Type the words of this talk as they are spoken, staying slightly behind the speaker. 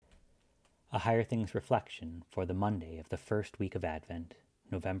A Higher Things Reflection for the Monday of the first week of Advent,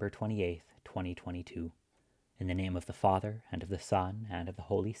 November 28th, 2022. In the name of the Father, and of the Son, and of the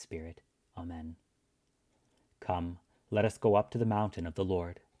Holy Spirit. Amen. Come, let us go up to the mountain of the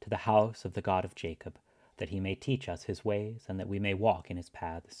Lord, to the house of the God of Jacob, that he may teach us his ways, and that we may walk in his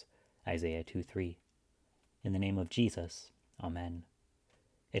paths. Isaiah 2:3. In the name of Jesus. Amen.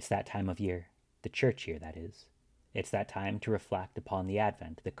 It's that time of year, the church year, that is. It's that time to reflect upon the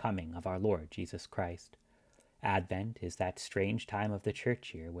Advent, the coming of our Lord Jesus Christ. Advent is that strange time of the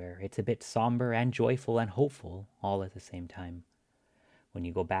church year where it's a bit somber and joyful and hopeful all at the same time. When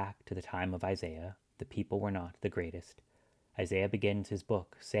you go back to the time of Isaiah, the people were not the greatest. Isaiah begins his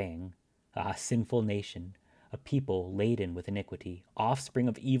book saying, "Ah, sinful nation, a people laden with iniquity, offspring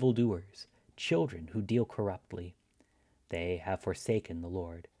of evildoers, children who deal corruptly. They have forsaken the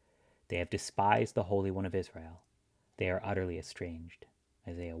Lord. They have despised the Holy One of Israel. They are utterly estranged."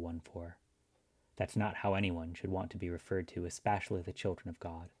 Isaiah 1:4. That's not how anyone should want to be referred to, especially the children of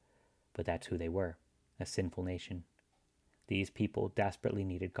God. But that's who they were, a sinful nation. These people desperately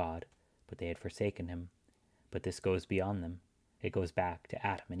needed God, but they had forsaken him. But this goes beyond them. It goes back to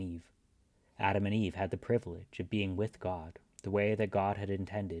Adam and Eve. Adam and Eve had the privilege of being with God, the way that God had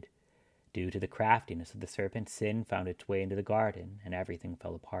intended. Due to the craftiness of the serpent, sin found its way into the garden, and everything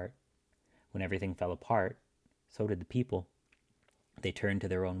fell apart. When everything fell apart, so did the people. They turned to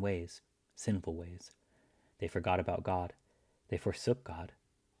their own ways, sinful ways. They forgot about God. They forsook God.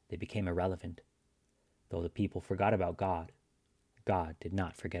 They became irrelevant. Though the people forgot about God, God did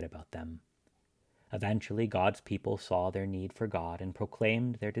not forget about them. Eventually, God's people saw their need for God and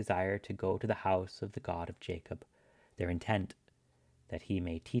proclaimed their desire to go to the house of the God of Jacob, their intent that he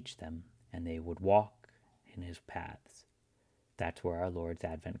may teach them and they would walk in his paths. That's where our Lord's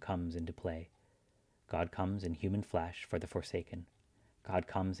Advent comes into play. God comes in human flesh for the forsaken. God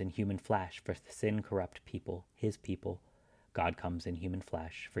comes in human flesh for the sin-corrupt people, his people. God comes in human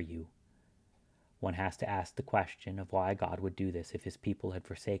flesh for you. One has to ask the question of why God would do this if his people had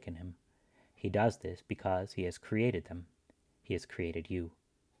forsaken him. He does this because he has created them. He has created you.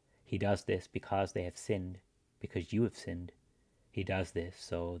 He does this because they have sinned, because you have sinned. He does this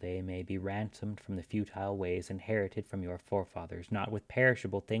so they may be ransomed from the futile ways inherited from your forefathers, not with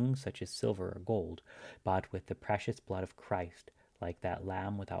perishable things such as silver or gold, but with the precious blood of Christ, like that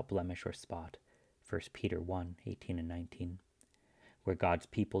lamb without blemish or spot. 1 Peter 1:18 and 19. Where God's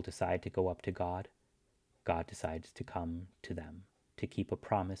people decide to go up to God, God decides to come to them, to keep a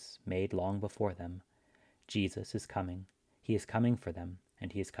promise made long before them. Jesus is coming. He is coming for them,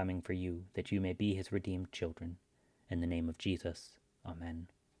 and he is coming for you, that you may be his redeemed children. In the name of Jesus, Amen.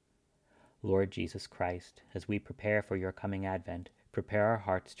 Lord Jesus Christ, as we prepare for your coming Advent, prepare our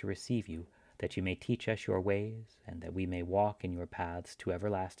hearts to receive you, that you may teach us your ways, and that we may walk in your paths to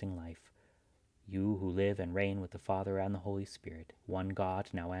everlasting life. You who live and reign with the Father and the Holy Spirit, one God,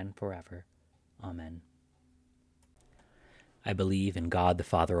 now and forever. Amen. I believe in God the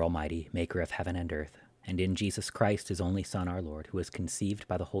Father Almighty, maker of heaven and earth, and in Jesus Christ, his only Son, our Lord, who was conceived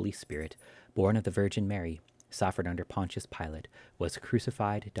by the Holy Spirit, born of the Virgin Mary, suffered under Pontius Pilate, was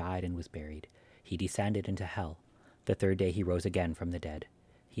crucified, died, and was buried. He descended into hell. The third day he rose again from the dead.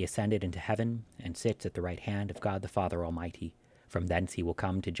 He ascended into heaven and sits at the right hand of God the Father Almighty. From thence he will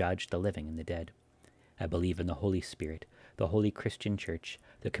come to judge the living and the dead. I believe in the Holy Spirit, the holy Christian Church,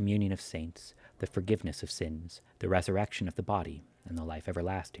 the communion of saints, the forgiveness of sins, the resurrection of the body, and the life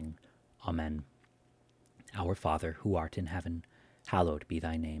everlasting. Amen. Our Father, who art in heaven, hallowed be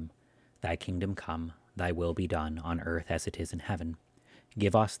thy name. Thy kingdom come, thy will be done on earth as it is in heaven.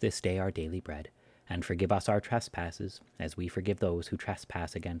 Give us this day our daily bread, and forgive us our trespasses, as we forgive those who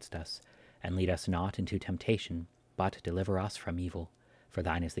trespass against us. And lead us not into temptation, but deliver us from evil. For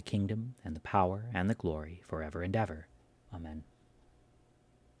thine is the kingdom, and the power, and the glory, forever and ever. Amen.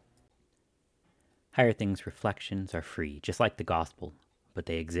 Higher Things reflections are free, just like the gospel, but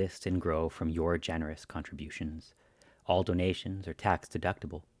they exist and grow from your generous contributions. All donations are tax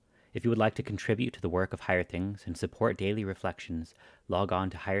deductible. If you would like to contribute to the work of Higher Things and support daily reflections, log on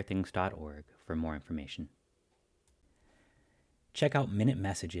to higherthings.org for more information. Check out Minute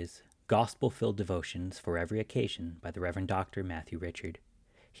Messages, gospel-filled devotions for every occasion by the Reverend Dr. Matthew Richard.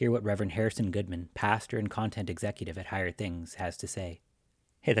 Hear what Reverend Harrison Goodman, pastor and content executive at Higher Things, has to say.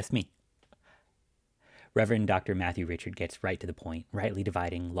 Hey, that's me. Reverend Dr. Matthew Richard gets right to the point, rightly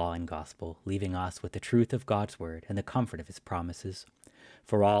dividing law and gospel, leaving us with the truth of God's word and the comfort of his promises.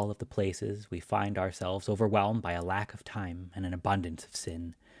 For all of the places we find ourselves overwhelmed by a lack of time and an abundance of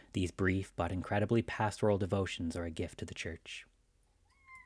sin, these brief but incredibly pastoral devotions are a gift to the church.